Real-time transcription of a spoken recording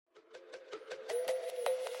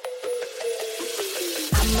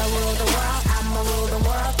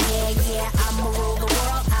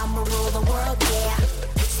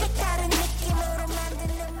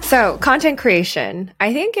So, content creation.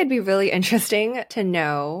 I think it'd be really interesting to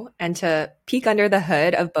know and to peek under the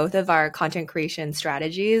hood of both of our content creation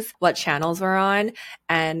strategies, what channels we're on,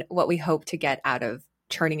 and what we hope to get out of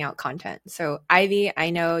churning out content. So, Ivy, I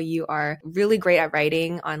know you are really great at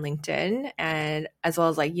writing on LinkedIn, and as well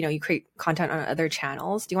as you create content on other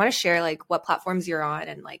channels. Do you want to share what platforms you're on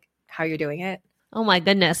and how you're doing it? Oh my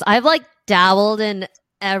goodness. I've dabbled in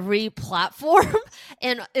every platform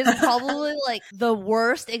and is probably the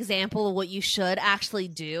worst example of what you should actually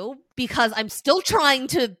do, because I'm still trying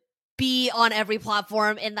to be on every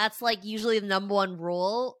platform, and that's usually the number one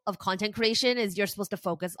rule of content creation is you're supposed to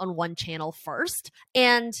focus on one channel first.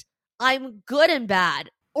 And I'm good and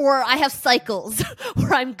bad, or I have cycles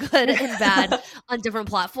where I'm good and bad on different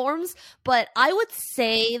platforms. But I would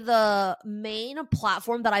say the main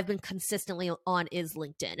platform that I've been consistently on is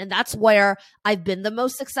LinkedIn. And that's where I've been the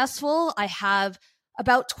most successful. I have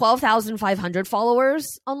about 12,500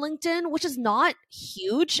 followers on LinkedIn, which is not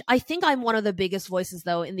huge. I think I'm one of the biggest voices,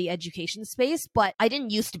 though, in the education space, but I didn't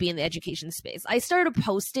used to be in the education space. I started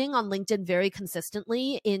posting on LinkedIn very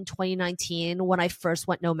consistently in 2019 when I first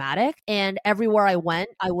went nomadic. And everywhere I went,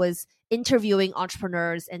 I was interviewing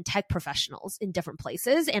entrepreneurs and tech professionals in different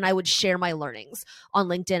places, and I would share my learnings on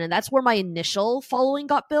LinkedIn. And that's where my initial following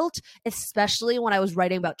got built, especially when I was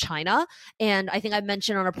writing about China. And I think I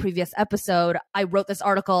mentioned on a previous episode, I wrote this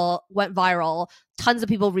article, went viral. Tons of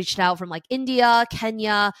people reached out from India,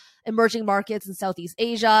 Kenya, emerging markets in Southeast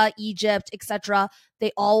Asia, Egypt, etc.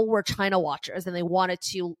 They all were China watchers, and they wanted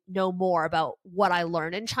to know more about what I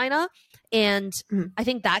learned in China. And I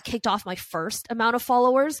think that kicked off my first amount of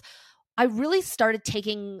followers. I really started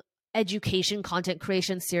taking education content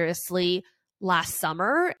creation seriously last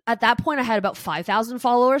summer. At that point, I had about 5,000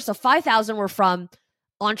 followers. So 5,000 were from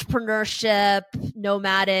entrepreneurship,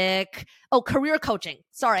 nomadic, career coaching.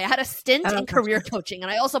 Sorry, I had a stint in career coaching.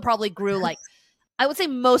 And I also probably grew I would say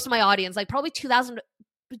most of my audience, probably 2,000,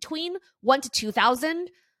 between 1 to 2,000.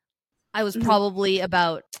 I was probably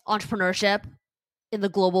about entrepreneurship in the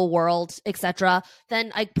global world, etc.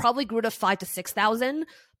 Then I probably grew to 5 to 6,000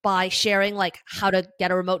 by sharing how to get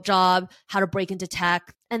a remote job, how to break into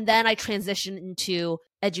tech. And then I transitioned into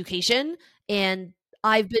education, and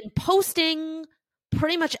I've been posting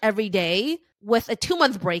pretty much every day with a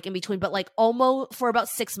 2-month break in between, but almost for about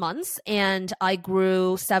 6 months. And I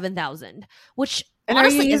grew 7,000, which and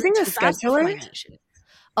honestly are you using isn't a too fast for my scheduler? niche.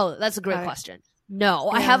 Oh, that's a great question. No,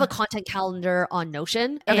 I have a content calendar on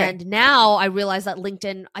Notion. Okay. And now I realize that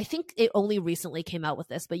LinkedIn, I think it only recently came out with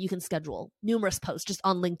this, but you can schedule numerous posts just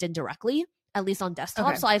on LinkedIn directly, at least on desktop.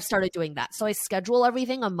 Okay. So I've started doing that. So I schedule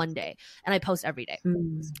everything on Monday and I post every day.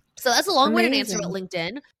 So that's a long-winded answer about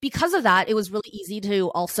LinkedIn. Because of that, it was really easy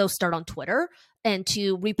to also start on Twitter and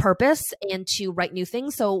to repurpose and to write new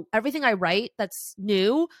things. So everything I write that's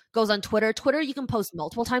new goes on Twitter. Twitter, you can post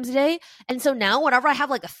multiple times a day. And so now whenever I have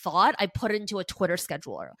a thought, I put it into a Twitter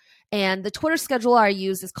scheduler. And the Twitter scheduler I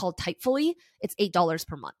use is called Typefully. It's $8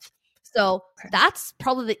 per month. So that's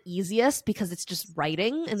probably the easiest because it's just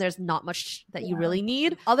writing and there's not much that you really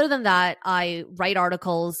need. Other than that, I write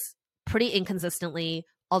articles pretty inconsistently,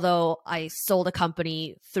 although I sold a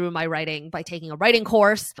company through my writing by taking a writing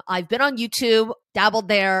course. I've been on YouTube, dabbled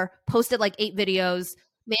there, posted 8 videos,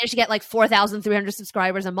 managed to get 4,300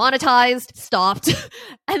 subscribers and monetized, stopped,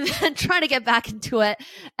 and then trying to get back into it.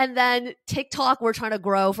 And then TikTok, we're trying to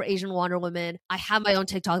grow for Asian Wonder Woman. I have my own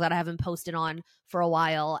TikTok that I haven't posted on for a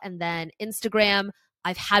while. And then Instagram,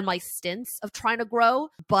 I've had my stints of trying to grow,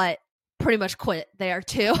 but pretty much quit there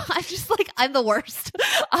too. I'm just I'm the worst.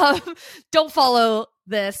 Don't follow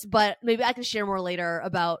this, but maybe I can share more later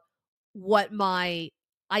about what my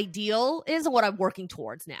ideal is and what I'm working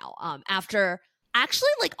towards now. After actually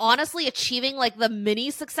honestly achieving the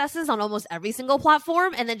mini successes on almost every single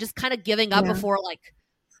platform and then just kind of giving up before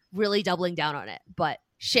really doubling down on it. But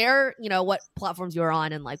share, what platforms you're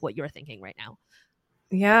on and what you're thinking right now.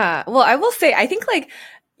 Yeah. Well, I will say, I think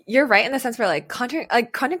you're right in the sense where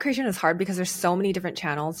content creation is hard because there's so many different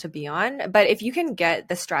channels to be on. But if you can get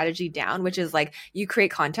the strategy down, which is you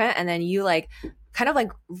create content and then you kind of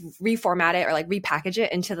reformat it or repackage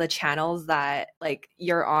it into the channels that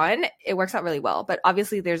you're on, it works out really well. But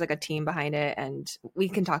obviously there's a team behind it and we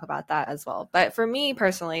can talk about that as well. But for me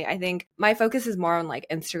personally, I think my focus is more on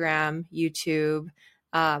Instagram, YouTube.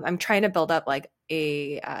 I'm trying to build up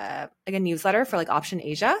a newsletter for Option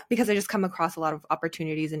Asia because I just come across a lot of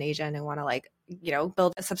opportunities in Asia and I want to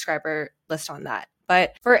build a subscriber list on that.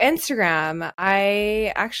 But for Instagram,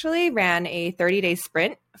 I actually ran a 30-day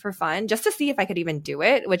sprint for fun just to see if I could even do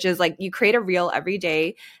it, which is you create a reel every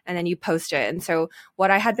day and then you post it. And so what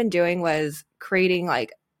I had been doing was creating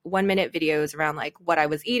 1-minute videos around like what I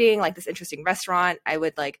was eating, like this interesting restaurant. I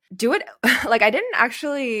would like do it like I didn't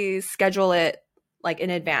actually schedule it like in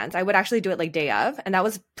advance. I would actually do it like day of, and that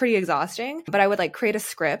was pretty exhausting. But I would like create a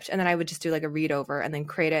script and then I would just do like a read over and then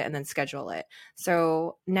create it and then schedule it.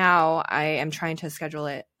 So now I am trying to schedule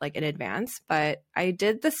it like in advance, but I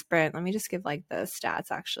did the sprint. Let me just give like the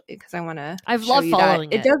stats actually because I want to. I've loved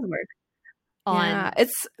following it. It does work.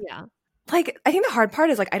 It's like I think the hard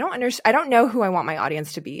part is like I don't know who I want my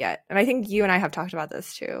audience to be yet, and I think you and I have talked about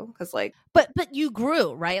this too because like but you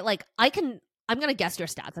grew, right? Like I'm gonna guess your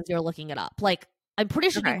stats as you're looking it up. Like I'm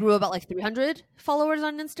pretty sure you grew about like 300 followers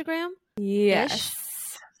on Instagram. Yes,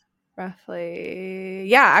 roughly.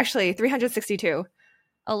 Yeah, actually 362.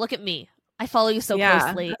 Oh, look at me! I follow you so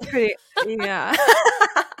closely. Yeah.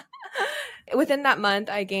 Within that month,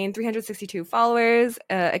 I gained 362 followers.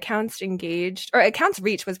 Accounts engaged or accounts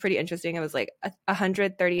reach was pretty interesting. It was like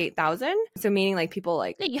 138,000. So meaning like people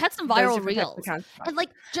like you had some viral reels. And like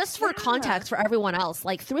just for context for everyone else,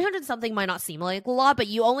 like 300 something might not seem like a lot, but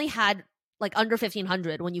you only had like under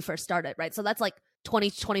 1,500 when you first started, right? So that's like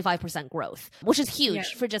 20-25% growth, which is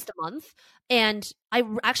huge for just a month. And I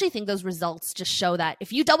actually think those results just show that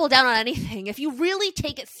if you double down on anything, if you really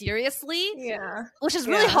take it seriously, which is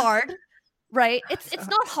really hard. Right. It's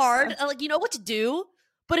not hard. Like, you know what to do,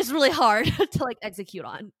 but it's really hard to like execute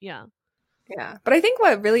on. Yeah. Yeah. But I think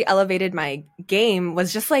what really elevated my game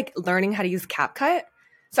was just like learning how to use CapCut.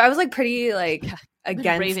 So I was like pretty like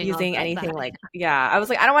against using anything like, I was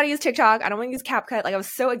like, I don't want to use TikTok. I don't want to use CapCut. Like I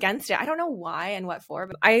was so against it. I don't know why and what for,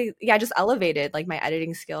 but I just elevated like my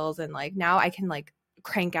editing skills. And like now I can like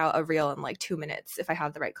crank out a reel in like 2 minutes if I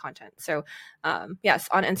have the right content. So yes,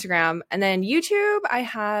 on Instagram. And then YouTube, I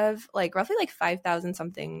have like roughly like 5,000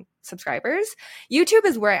 something subscribers. YouTube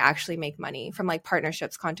is where I actually make money from like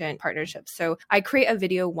content partnerships. So I create a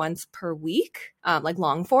video once per week, like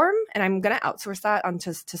long form, and I'm going to outsource that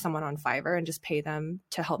to someone on Fiverr and just pay them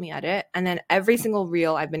to help me edit. And then every single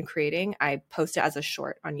reel I've been creating, I post it as a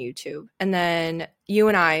short on YouTube. And then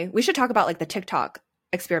we should talk about like the TikTok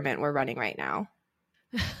experiment we're running right now.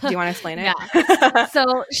 Do you want to explain it? Yeah.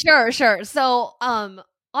 So sure. So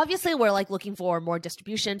obviously we're like looking for more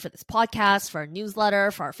distribution for this podcast, for our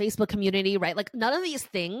newsletter, for our Facebook community, right? Like none of these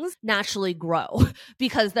things naturally grow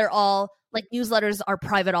because they're all like newsletters are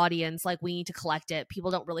private audience. Like we need to collect it.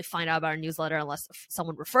 People don't really find out about our newsletter unless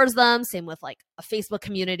someone refers them. Same with like a Facebook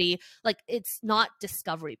community. Like it's not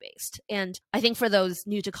discovery based. And I think for those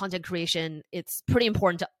new to content creation, it's pretty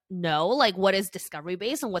important to know like what is discovery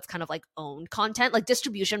based and what's kind of like owned content, like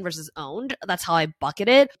distribution versus owned. That's how I bucket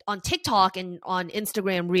it. On TikTok and on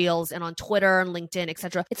Instagram Reels and on Twitter and LinkedIn,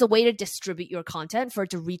 etc. It's a way to distribute your content for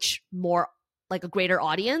it to reach more like a greater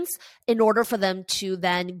audience in order for them to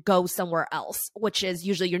then go somewhere else, which is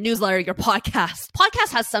usually your newsletter, your podcast.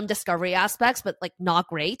 Podcast has some discovery aspects, but like not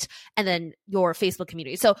great. And then your Facebook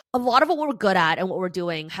community. So a lot of what we're good at and what we're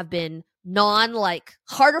doing have been like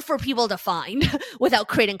harder for people to find without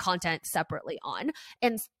creating content separately on.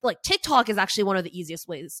 And like TikTok is actually one of the easiest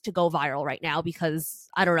ways to go viral right now because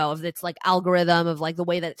I don't know if it's like algorithm of like the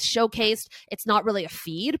way that it's showcased. It's not really a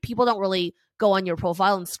feed. People don't really go on your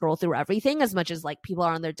profile and scroll through everything as much as like people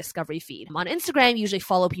are on their discovery feed. On Instagram, you usually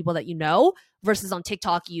follow people that you know versus on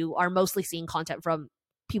TikTok, you are mostly seeing content from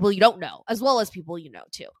people you don't know as well as people you know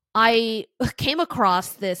too. I came across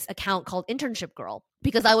this account called Internship Girl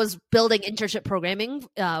because I was building internship programming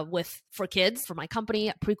for kids for my company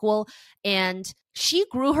at Prequel, and she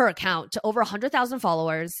grew her account to over 100,000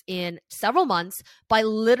 followers in several months by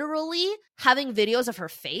literally having videos of her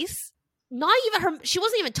face. Not even her, she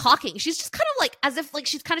wasn't even talking. She's just kind of like as if like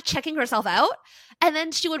she's kind of checking herself out. And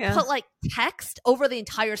then she would put like text over the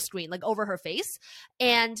entire screen, like over her face.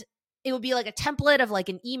 And it would be like a template of like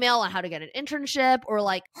an email on how to get an internship, or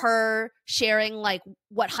like her sharing like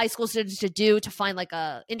what high school students should do to find like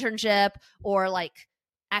a internship, or like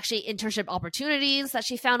actually internship opportunities that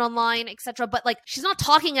she found online, etc. But like she's not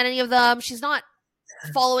talking at any of them. She's not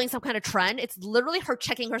following some kind of trend. It's literally her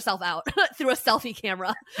checking herself out through a selfie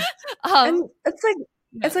camera. And it's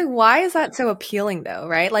like why is that so appealing though,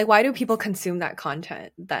 right? Like why do people consume that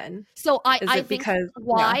content then? So I think because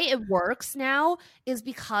why it works now is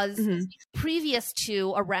because previous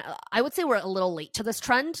to around, I would say we're a little late to this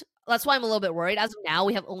trend. That's why I'm a little bit worried. As of now,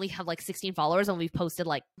 we only have like 16 followers and we've posted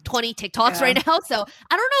like 20 TikToks right now. So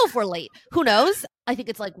I don't know if we're late. Who knows? I think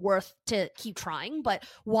it's like worth to keep trying. But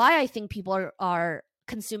why I think people are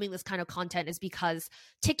consuming this kind of content is because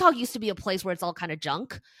TikTok used to be a place where it's all kind of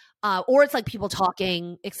junk, or it's like people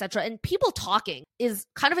talking, etc. And people talking is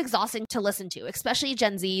kind of exhausting to listen to, especially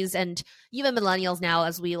Gen Zs and even millennials now.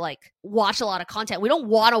 As we like watch a lot of content, we don't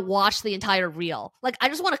want to watch the entire reel. Like I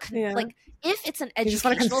just want to like if it's an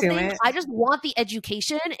educational thing, I just want the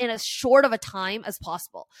education in as short of a time as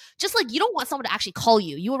possible. Just like you don't want someone to actually call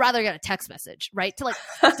you. You would rather get a text message, right? To like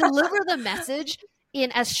deliver the message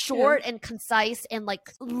in as short and concise and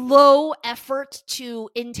like low effort to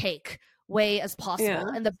intake way as possible.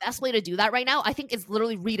 And the best way to do that right now, I think, is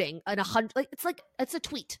literally reading in 100, like it's a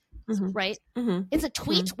tweet. Right? It's a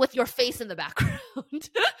tweet with your face in the background.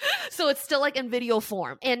 So it's still like in video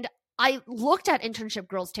form. And I looked at Internship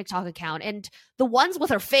Girl's TikTok account, and the ones with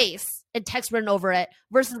her face and text written over it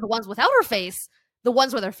versus the ones without her face, the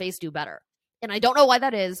ones with her face do better. And I don't know why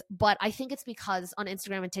that is, but I think it's because on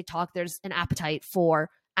Instagram and TikTok, there's an appetite for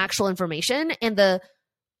actual information, and the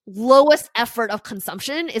lowest effort of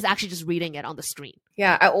consumption is actually just reading it on the screen.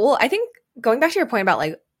 Yeah. I think going back to your point about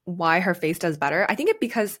like why her face does better, I think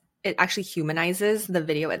because it actually humanizes the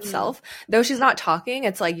video itself. Though she's not talking,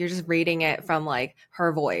 it's like you're just reading it from like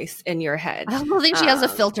her voice in your head. I don't think she has a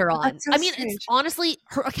filter on. So I mean, strange. it's honestly,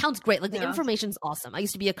 her account's great. Like the information's awesome. I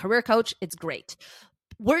used to be a career coach. It's great.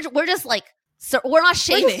 We're just like, so we're not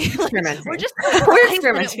shaming. We're just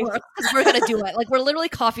experimenting because we're gonna do it. Like we're literally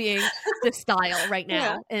copying this style right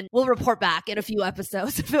now, and we'll report back in a few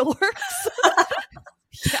episodes if it works.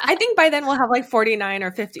 I think by then we'll have like 49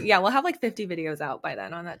 or 50. Yeah, we'll have like 50 videos out by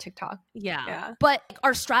then on that TikTok. Yeah. But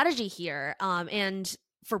our strategy here, and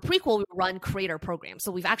for Prequel, we run creator programs.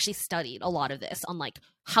 So we've actually studied a lot of this on like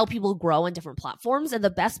how people grow on different platforms. And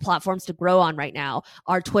the best platforms to grow on right now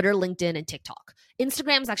are Twitter, LinkedIn, and TikTok.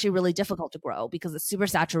 Instagram is actually really difficult to grow because it's super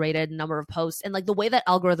saturated number of posts. And like the way that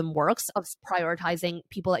algorithm works of prioritizing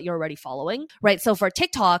people that you're already following, right? So for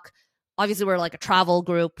TikTok, obviously we're like a travel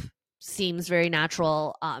group. Seems very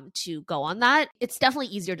natural to go on that. It's definitely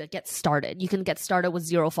easier to get started. You can get started with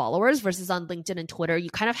 0 followers versus on LinkedIn and Twitter. You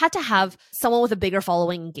kind of had to have someone with a bigger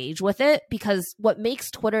following engage with it, because what makes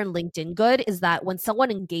Twitter and LinkedIn good is that when someone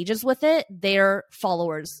engages with it, their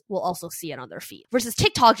followers will also see it on their feed. Versus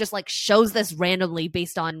TikTok just like shows this randomly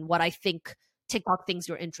based on what I think TikTok thinks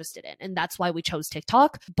you're interested in. And that's why we chose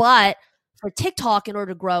TikTok. But for TikTok, in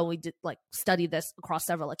order to grow, we did like study this across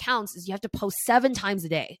several accounts, is you have to post 7 times a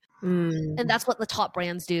day. And that's what the top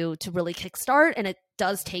brands do to really kickstart. And it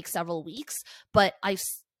does take several weeks, but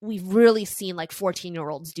we've really seen like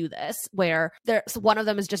 14-year-olds do this, where so one of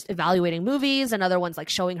them is just evaluating movies, another one's like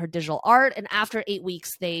showing her digital art. And after 8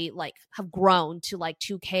 weeks, they like have grown to like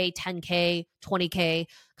 2K, 10K, 20K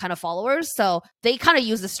kind of followers. So they kind of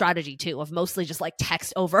use the strategy too of mostly just like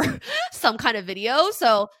text over some kind of video.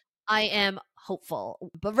 So I am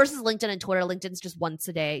hopeful. But versus LinkedIn and Twitter, LinkedIn's just once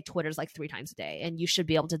a day, Twitter's like 3 times a day, and you should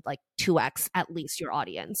be able to like 2x at least your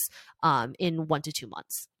audience in 1 to 2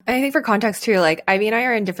 months. And I think for context too, like Ivy and I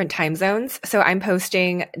are in different time zones. So I'm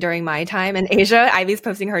posting during my time in Asia. Ivy's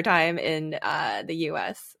posting her time in the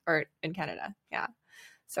US or in Canada. Yeah.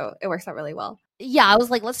 So it works out really well. Yeah, I was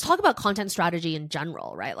like, let's talk about content strategy in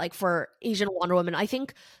general, right? Like for Asian Wonder Woman, I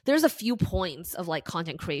think there's a few points of like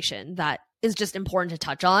content creation that is just important to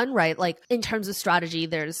touch on, right? Like in terms of strategy,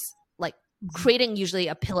 there's like creating usually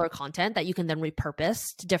a pillar content that you can then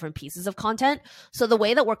repurpose to different pieces of content. So the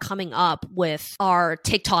way that we're coming up with our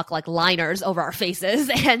TikTok like liners over our faces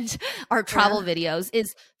and our travel videos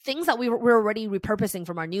is things that we're already repurposing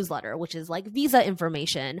from our newsletter, which is like visa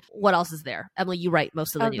information. What else is there? Emily, you write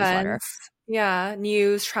most of the newsletter. Yeah,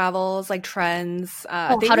 news, travels, like trends.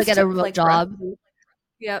 How to get a remote job.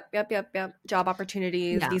 Yep. Job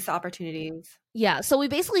opportunities, visa opportunities. Yeah. So we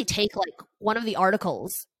basically take like one of the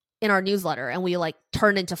articles in our newsletter and we like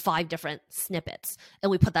turn into 5 different snippets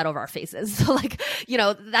and we put that over our faces. So like, you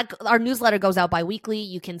know, that our newsletter goes out bi-weekly.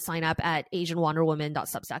 You can sign up at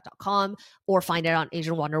asianwonderwoman.substack.com or find it on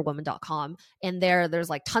asianwonderwoman.com. And there's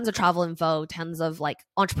like tons of travel info, tons of like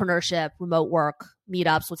entrepreneurship, remote work,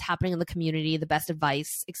 meetups, what's happening in the community, the best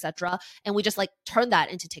advice, etc. And we just like turn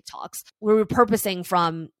that into TikToks. We're repurposing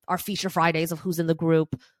from our feature Fridays of who's in the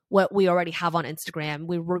group, what we already have on Instagram.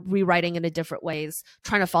 We're rewriting it in different ways,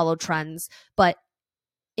 trying to follow trends. But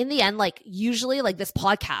in the end, like usually like this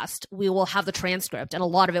podcast, we will have the transcript and a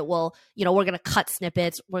lot of it will, you know, we're going to cut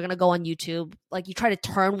snippets. We're going to go on YouTube. Like you try to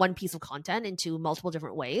turn one piece of content into multiple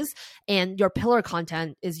different ways. And your pillar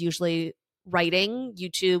content is usually writing,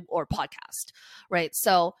 YouTube, or podcast, right?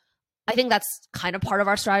 So I think that's kind of part of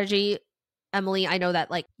our strategy. Emily, I know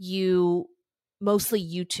that like you mostly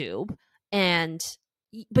YouTube, and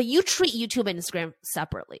but you treat YouTube and Instagram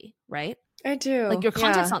separately, right? I do. Like your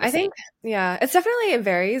content's not the same. Yeah, it's definitely, it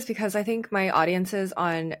varies because I think my audiences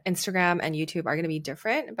on Instagram and YouTube are going to be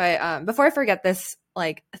different. But before I forget this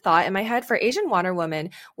like thought in my head, for Asian Water Woman,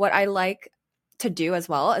 what I like to do as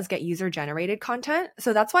well is get user generated content.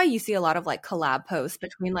 So that's why you see a lot of like collab posts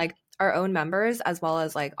between like our own members as well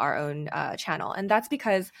as like our own channel. And that's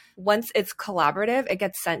because once it's collaborative, it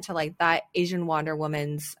gets sent to like that Asian Wonder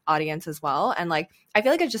Woman's audience as well. And like, I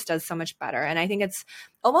feel like it just does so much better. And I think it's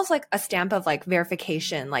almost like a stamp of like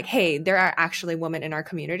verification, like, hey, there are actually women in our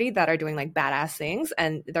community that are doing like badass things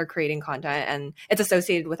and they're creating content and it's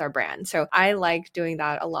associated with our brand. So I like doing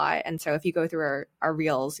that a lot. And so if you go through our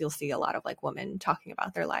reels, you'll see a lot of like women talking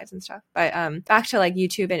about their lives and stuff. But back to like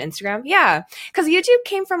YouTube and Instagram. Yeah. Because YouTube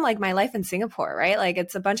came from like my life in Singapore, right? Like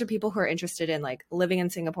it's a bunch of people who are interested in like living in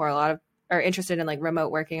Singapore. A lot of are interested in like remote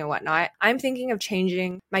working and whatnot. I'm thinking of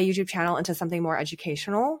changing my YouTube channel into something more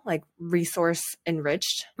educational, like resource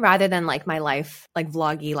enriched, rather than like my life, like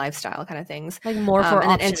vloggy lifestyle kind of things. Like more for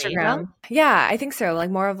and Option Instagram. Asia? Yeah, I think so. Like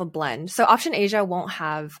more of a blend. So Option Asia won't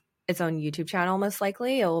have its own YouTube channel, most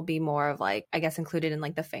likely. It will be more of like, I guess, included in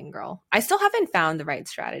like the Fangirl. I still haven't found the right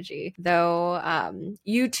strategy, though.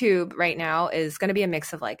 YouTube right now is going to be a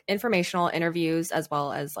mix of like informational interviews as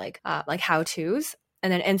well as like how-tos.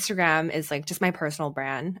 And then Instagram is like just my personal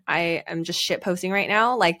brand. I am just shit posting right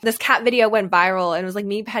now. Like this cat video went viral and it was like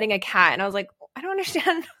me petting a cat. And I was like, I don't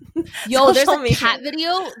understand. Yo, there's a cat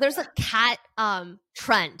video. There's a cat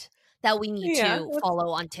trend that we need to follow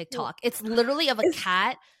on TikTok. It's literally of a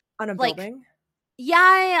cat on a like, building.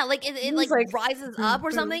 Yeah. Like it like rises up or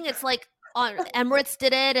something. It's like on Emirates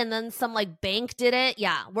did it and then some like bank did it.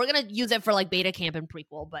 Yeah, we're gonna use it for like beta camp and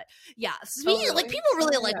prequel. But yeah, like people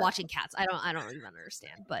really like watching cats. I don't even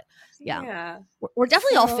understand. But yeah. We're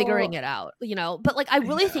definitely all figuring it out, you know. But like I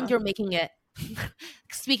really think you're making it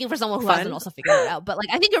speaking for someone who hasn't also figured it out, but like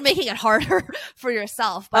I think you're making it harder for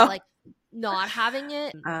yourself by like not having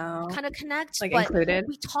it kind of connect. Like but included.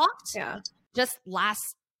 We talked just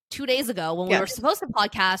last 2 days ago when we were supposed to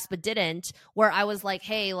podcast but didn't, where I was like,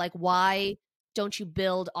 hey, like why don't you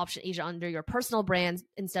build Option Asia under your personal brand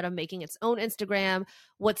instead of making its own Instagram?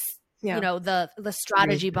 What's you know the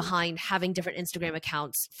strategy behind having different Instagram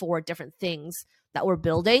accounts for different things that we're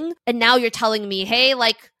building? And now you're telling me, hey,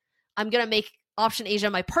 like I'm gonna make Option Asia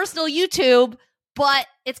my personal YouTube, but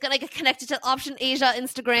it's gonna get connected to Option Asia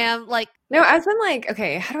Instagram. Like no, I've been like,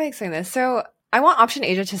 okay, how do I explain this? So I want Option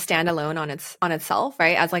Asia to stand alone on itself,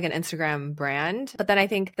 right? As like an Instagram brand. But then I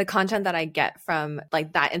think the content that I get from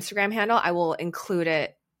like that Instagram handle, I will include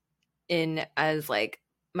it in as like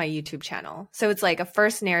my YouTube channel. So it's like a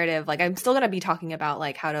first narrative. Like I'm still going to be talking about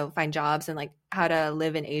like how to find jobs and like how to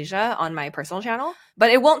live in Asia on my personal channel,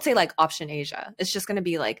 but it won't say like Option Asia. It's just going to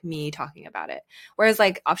be like me talking about it. Whereas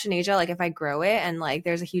like Option Asia, like if I grow it and like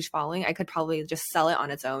there's a huge following, I could probably just sell it on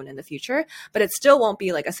its own in the future, but it still won't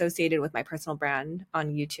be like associated with my personal brand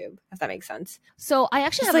on YouTube, if that makes sense. So I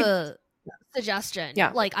actually have a suggestion.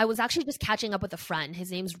 Yeah. Like I was actually just catching up with a friend. His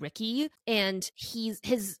name's Ricky and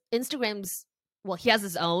his Instagram's well, he has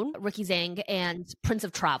his own, Ricky Zhang and Prince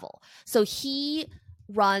of Travel. So he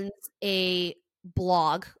runs a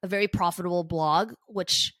blog, a very profitable blog,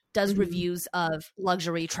 which does reviews of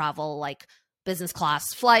luxury travel, like business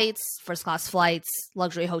class flights, first class flights,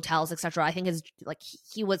 luxury hotels, etc. I think his like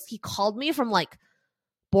he called me from like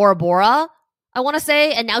Bora Bora, I want to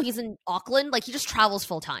say, and now he's in Auckland. Like he just travels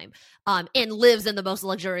full time, and lives in the most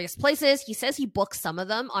luxurious places. He says he books some of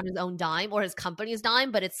them on his own dime or his company's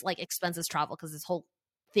dime, but it's like expenses travel because his whole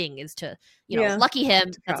thing is to, you know, lucky him.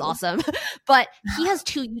 That's awesome. But he has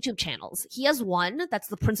 2 YouTube channels. He has one that's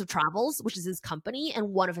the Prince of Travels, which is his company,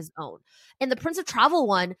 and one of his own. And the Prince of Travel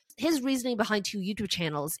one, his reasoning behind 2 YouTube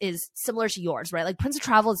channels is similar to yours, right? Like Prince of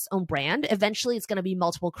Travel is its own brand. Eventually it's going to be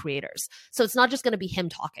multiple creators. So it's not just going to be him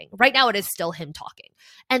talking. Right now it is still him talking.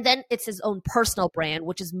 And then it's his own personal brand,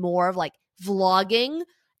 which is more of like vlogging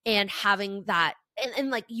and having that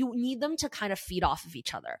and like you need them to kind of feed off of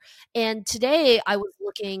each other. And today I was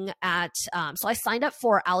looking at, so I signed up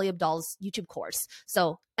for Ali Abdaal's YouTube course.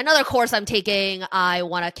 So another course I'm taking, I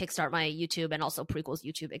want to kickstart my YouTube and also Prequels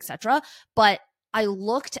YouTube, etc. But I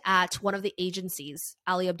looked at one of the agencies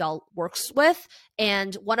Ali Abdaal works with,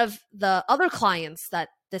 and one of the other clients that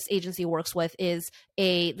this agency works with is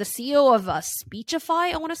the CEO of Speechify,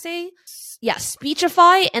 I want to say. Yeah,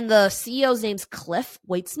 Speechify, and the CEO's name's Cliff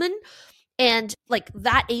Weitzman. And like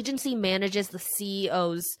that agency manages the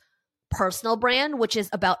CEO's personal brand, which is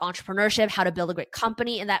about entrepreneurship, how to build a great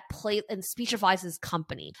company, and that Speechifies his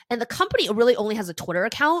company. And the company really only has a Twitter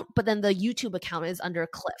account, but then the YouTube account is under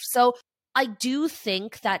Cliff. So I do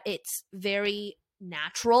think that it's very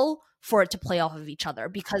natural for it to play off of each other,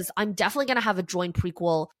 because I'm definitely going to have a joint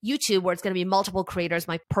prequel YouTube where it's going to be multiple creators.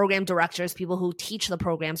 My program directors, people who teach the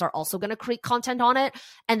programs, are also going to create content on it.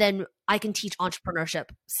 And then I can teach entrepreneurship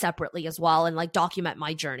separately as well and like document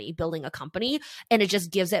my journey building a company. And it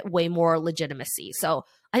just gives it way more legitimacy. So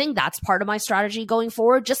I think that's part of my strategy going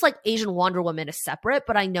forward. Just like Asian Wonder Woman is separate,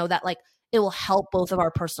 but I know that like it will help both of our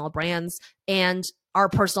personal brands, and our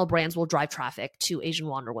personal brands will drive traffic to Asian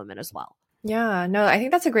Wonder Woman as well. Yeah, no, I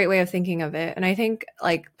think that's a great way of thinking of it. And I think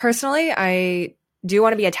like personally, I do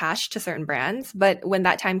want to be attached to certain brands, but when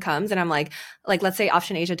that time comes and I'm like, let's say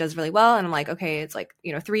Option Asia does really well. And I'm like, okay, it's like,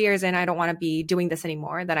 3 years in, I don't want to be doing this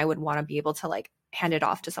anymore. Then I would want to be able to like hand it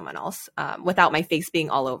off to someone else without my face being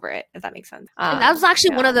all over it, if that makes sense. And that was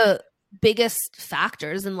actually one of the biggest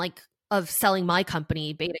factors in like of selling my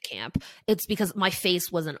company, Beta Camp. It's because my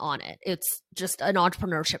face wasn't on it. It's just an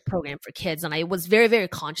entrepreneurship program for kids. And I was very, very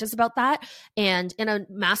conscious about that. And in a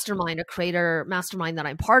mastermind, a creator mastermind that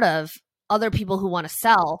I'm part of, other people who want to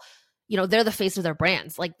sell, they're the face of their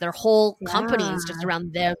brands. Like their whole company is just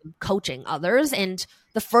around them coaching others. And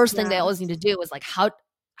the first thing they always need to do is like,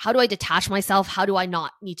 how do I detach myself? How do I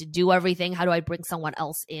not need to do everything? How do I bring someone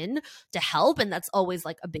else in to help? And that's always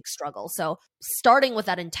like a big struggle. So starting with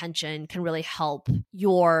that intention can really help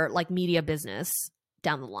your like media business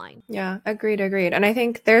down the line. Yeah, agreed. And I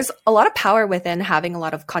think there's a lot of power within having a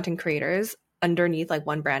lot of content creators underneath like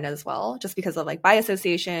one brand as well, just because of like by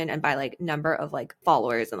association and by like number of like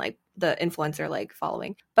followers and like the influencer like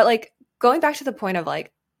following. But like going back to the point of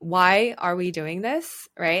like, why are we doing this,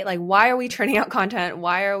 right? Like, why are we churning out content?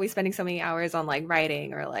 Why are we spending so many hours on like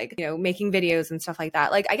writing or like, making videos and stuff like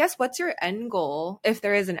that? Like, I guess what's your end goal, if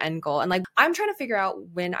there is an end goal? And like, I'm trying to figure out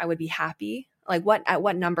when I would be happy. Like at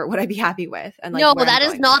what number would I be happy with? And like, no, that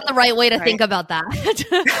is not the right way to think about that.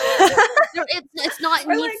 It's not,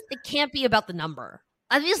 it can't be about the number.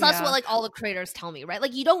 At least that's what like all the creators tell me, right?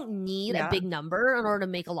 Like you don't need a big number in order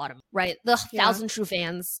to make a lot of money, right? The 1,000 true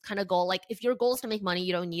fans kind of goal. Like if your goal is to make money,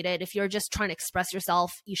 you don't need it. If you're just trying to express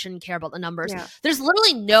yourself, you shouldn't care about the numbers. Yeah. There's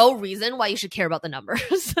literally no reason why you should care about the numbers.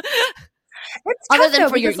 It's other than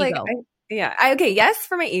for your ego. Yes,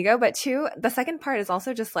 for my ego, but two, the second part is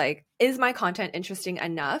also just like, is my content interesting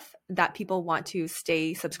enough that people want to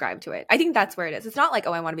stay subscribed to it? I think that's where it is. It's not like,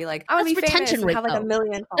 I want to be like, I want to be famous and have like 1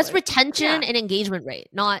 million followers. That's retention and engagement rate,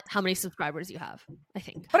 not how many subscribers you have, I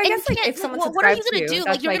think. But I guess like if someone subscribes what are you going to do?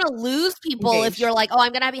 Like you're going to lose people if you're like, oh,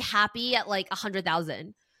 I'm going to be happy at like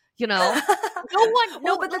 100,000, No one.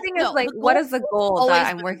 No, but the thing is like, what is the goal that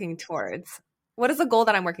I'm working towards? What is the goal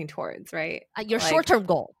that I'm working towards, right? Your short-term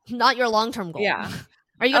goal, not your long-term goal. Yeah.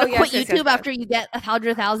 Are you going to quit YouTube after you get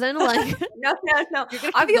 100,000? Like, no.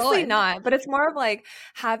 Obviously not. But it's more of like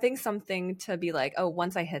having something to be like, oh,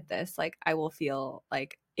 once I hit this, like I will feel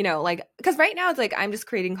like, like, because right now it's like I'm just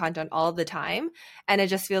creating content all the time, and it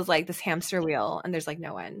just feels like this hamster wheel, and there's like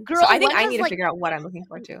no end. Girl, so I think I need to figure out what I'm looking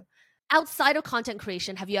forward to. Outside of content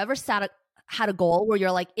creation, have you ever had a goal where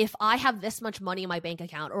you're like, if I have this much money in my bank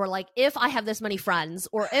account, or like if I have this many friends,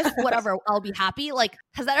 or if whatever, I'll be happy? Like,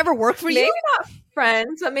 has that ever worked for you? Maybe not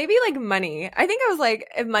friends, but maybe like money. I think I was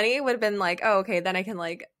like, if money would have been like, oh, okay, then I can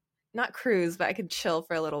like not cruise, but I could chill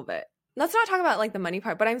for a little bit. Let's not talk about like the money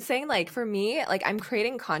part, but I'm saying like for me, like I'm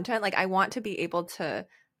creating content, like I want to be able to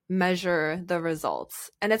measure the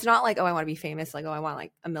results. And it's not like, oh, I want to be famous, like, oh, I want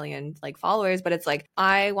like 1 million like followers, but it's like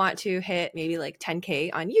I want to hit maybe like 10K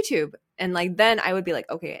on YouTube. And like then I would be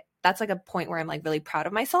like, okay, that's like a point where I'm like really proud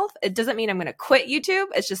of myself. It doesn't mean I'm going to quit YouTube.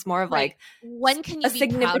 It's just more of like, when can you be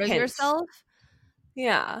proud of yourself?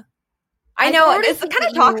 Yeah. I know it's kind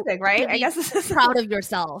of toxic, right? I guess this is proud of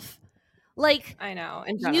yourself. Like, I know,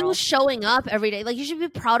 you showing up every day, like you should be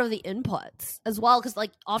proud of the inputs as well. Cause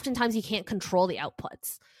like oftentimes you can't control the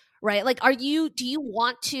outputs, right? Like, do you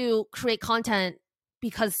want to create content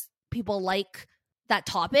because people like that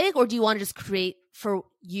topic, or do you want to just create for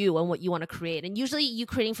you and what you want to create? And usually you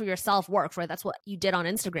creating for yourself works, right? That's what you did on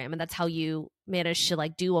Instagram, and that's how you managed to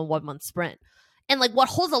like do a 1 month sprint. And like what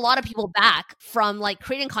holds a lot of people back from like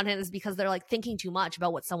creating content is because they're like thinking too much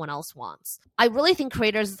about what someone else wants. I really think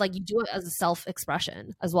creators is like you do it as a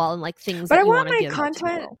self-expression as well, and like things. But I want my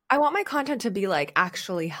content. I want my content to be like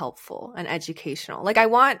actually helpful and educational. Like I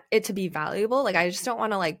want it to be valuable. Like I just don't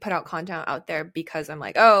want to like put out content out there because I'm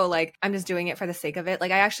like, oh, like I'm just doing it for the sake of it.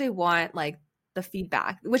 Like I actually want like the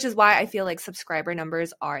feedback, which is why I feel like subscriber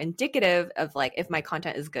numbers are indicative of like if my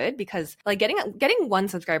content is good, because like getting 1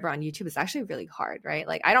 subscriber on YouTube is actually really hard, right?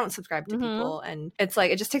 Like I don't subscribe to people, and it's like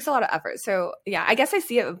it just takes a lot of effort. So yeah, I guess I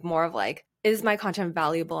see it more of like is my content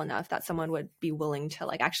valuable enough that someone would be willing to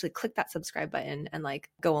like actually click that subscribe button and like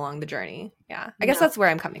go along the journey? Yeah. I guess that's where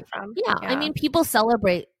I'm coming from. Yeah. I mean, people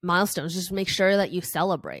celebrate milestones. Just make sure that you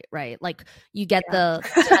celebrate, right? Like you get the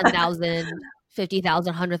 10,000,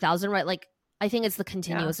 50,000, 100,000, right? Like I think it's the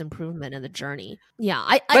continuous improvement in the journey.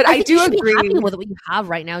 Yeah. But I do agree. Be happy with what you have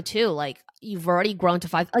right now too. Like you've already grown to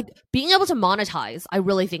 5, like being able to monetize, I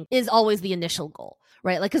really think is always the initial goal,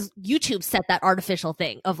 right? Like, cause YouTube set that artificial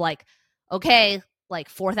thing of like, okay, like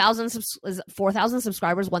 4,000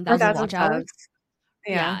 subscribers, 1,000 watch hours.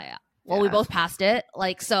 Yeah. Well, we both passed it.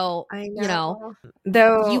 Like, so, you know,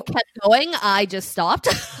 though you kept going, I just stopped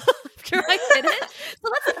after I did it. So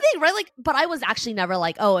that's the thing, right? Like, but I was actually never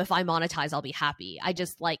like, oh, if I monetize, I'll be happy. I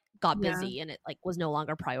just like got busy and it like was no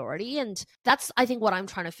longer priority. And that's, I think, what I'm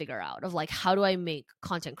trying to figure out of like, how do I make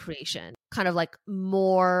content creation kind of like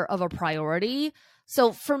more of a priority?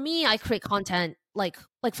 So for me, I create content like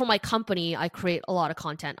for my company, I create a lot of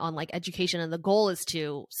content on like education, and the goal is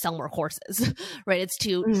to sell more courses, right? It's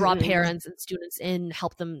to draw parents and students in,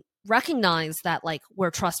 help them recognize that like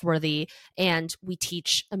we're trustworthy and we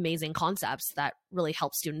teach amazing concepts that really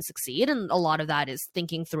help students succeed. And a lot of that is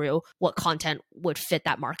thinking through what content would fit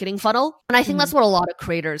that marketing funnel. And I think that's what a lot of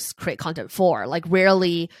creators create content for. Like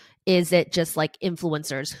rarely is it just like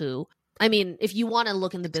influencers who, I mean, if you want to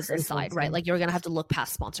look in the business side, right? Like you're going to have to look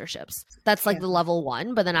past sponsorships. That's like the level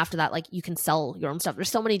 1. But then after that, like you can sell your own stuff.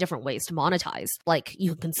 There's so many different ways to monetize. Like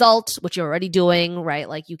you can consult, which you're already doing, right?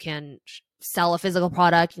 Like you can sell a physical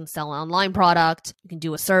product, you can sell an online product, you can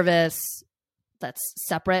do a service that's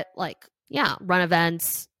separate. Like, yeah, run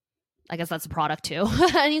events. I guess that's a product too.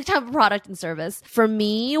 And you can have a product and service. For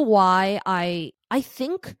me, why I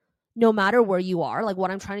think no matter where you are, like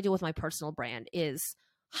what I'm trying to do with my personal brand is,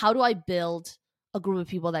 how do I build a group of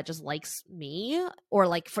people that just likes me, or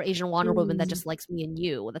like for Asian Wonder Woman that just likes me and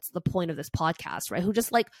you? That's the point of this podcast, right? Who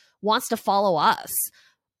just like wants to follow us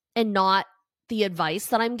and not the advice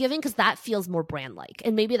that I'm giving, because that feels more brand like.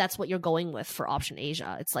 And maybe that's what you're going with for Option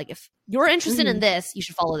Asia. It's like, if you're interested in this, you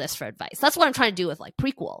should follow this for advice. That's what I'm trying to do with like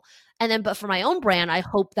Prequel. And then, but for my own brand, I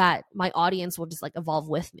hope that my audience will just like evolve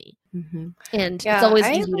with me. And it's always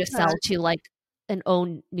easy to sell to like an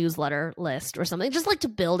own newsletter list or something, just like to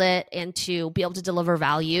build it and to be able to deliver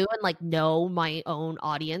value and like know my own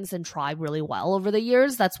audience and tribe really well over the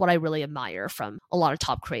years. That's what I really admire from a lot of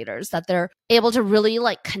top creators, that they're able to really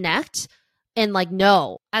like connect and like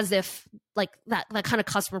know, as if like that kind of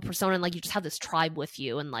customer persona, and like you just have this tribe with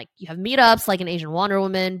you, and like you have meetups like an Asian Wonder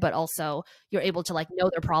Woman, but also you're able to like know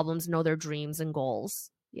their problems, know their dreams and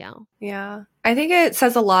goals. Yeah. I think it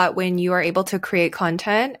says a lot when you are able to create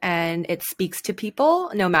content and it speaks to people,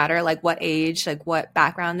 no matter like what age, like what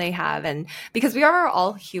background they have. And because we are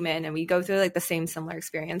all human and we go through like the same similar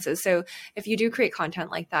experiences. So if you do create content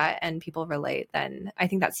like that and people relate, then I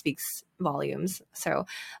think that speaks volumes. So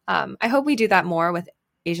I hope we do that more with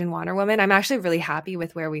Asian Wonder Woman. I'm actually really happy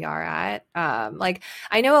with where we are at. Like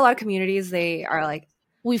I know a lot of communities, they are like,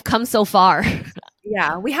 we've come so far.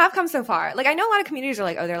 Yeah, we have come so far. Like I know a lot of communities are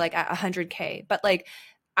like, oh, they're like at 100K, but like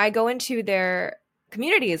I go into their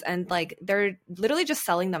communities and like they're literally just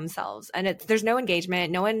selling themselves, and there's no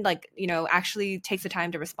engagement. No one like, you know, actually takes the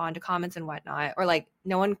time to respond to comments and whatnot, or like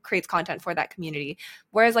no one creates content for that community.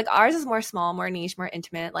 Whereas like ours is more small, more niche, more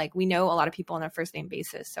intimate. Like we know a lot of people on a first name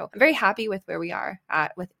basis. So I'm very happy with where we are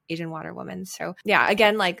at with Asian Wonder Woman. So yeah,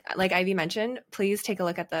 again, like Ivy mentioned, please take a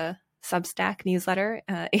look at the Substack newsletter,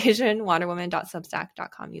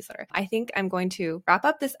 asianwonderwoman.substack.com newsletter. I think I'm going to wrap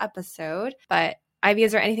up this episode, but Ivy,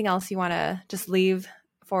 is there anything else you want to just leave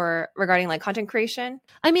for regarding like content creation?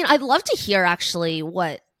 I mean, I'd love to hear actually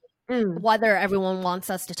whether everyone wants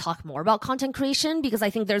us to talk more about content creation, because I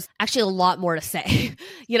think there's actually a lot more to say,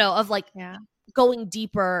 you know, of like going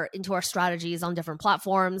deeper into our strategies on different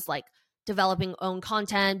platforms, like developing own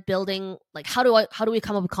content, building like how do we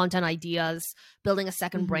come up with content ideas, building a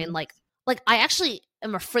second brain. Like I actually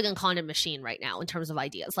am a friggin' content machine right now in terms of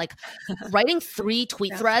ideas. Like writing 3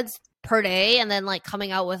 tweet threads per day and then like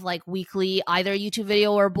coming out with like weekly either YouTube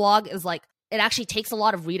video or blog is like, it actually takes a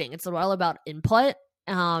lot of reading. It's all about input.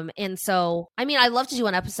 And so I mean, I'd love to do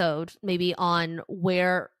an episode maybe on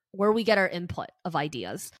where we get our input of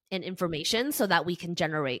ideas and information so that we can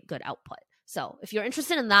generate good output. So if you're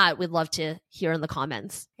interested in that, we'd love to hear in the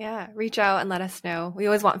comments. Yeah, reach out and let us know. We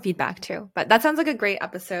always want feedback too. But that sounds like a great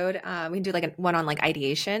episode. We can do like one on like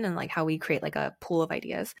ideation and like how we create like a pool of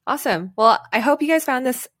ideas. Awesome. Well, I hope you guys found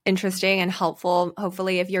this interesting and helpful.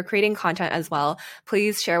 Hopefully, if you're creating content as well,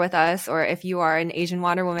 please share with us. Or if you are an Asian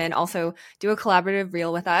Wonder Woman, also do a collaborative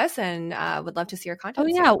reel with us, and would love to see your content. Oh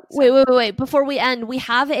yeah. Soon. Wait. Before we end, we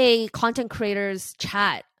have a content creators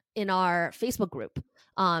chat in our Facebook group,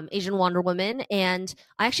 Asian Wonder Woman, and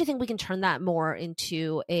I actually think we can turn that more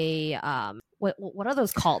into a what are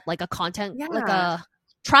those called? Like a content, like a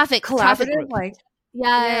traffic group. Like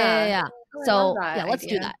yeah. Oh, So yeah, let's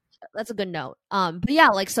do that. That's a good note. But yeah,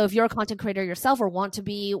 like, so if you're a content creator yourself or want to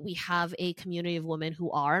be, we have a community of women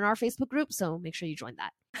who are in our Facebook group. So make sure you join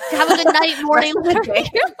that. Have a good night, morning,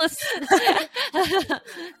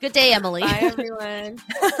 good day, Emily. Bye, everyone.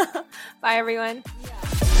 Bye, everyone.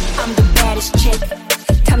 I'm the baddest chick.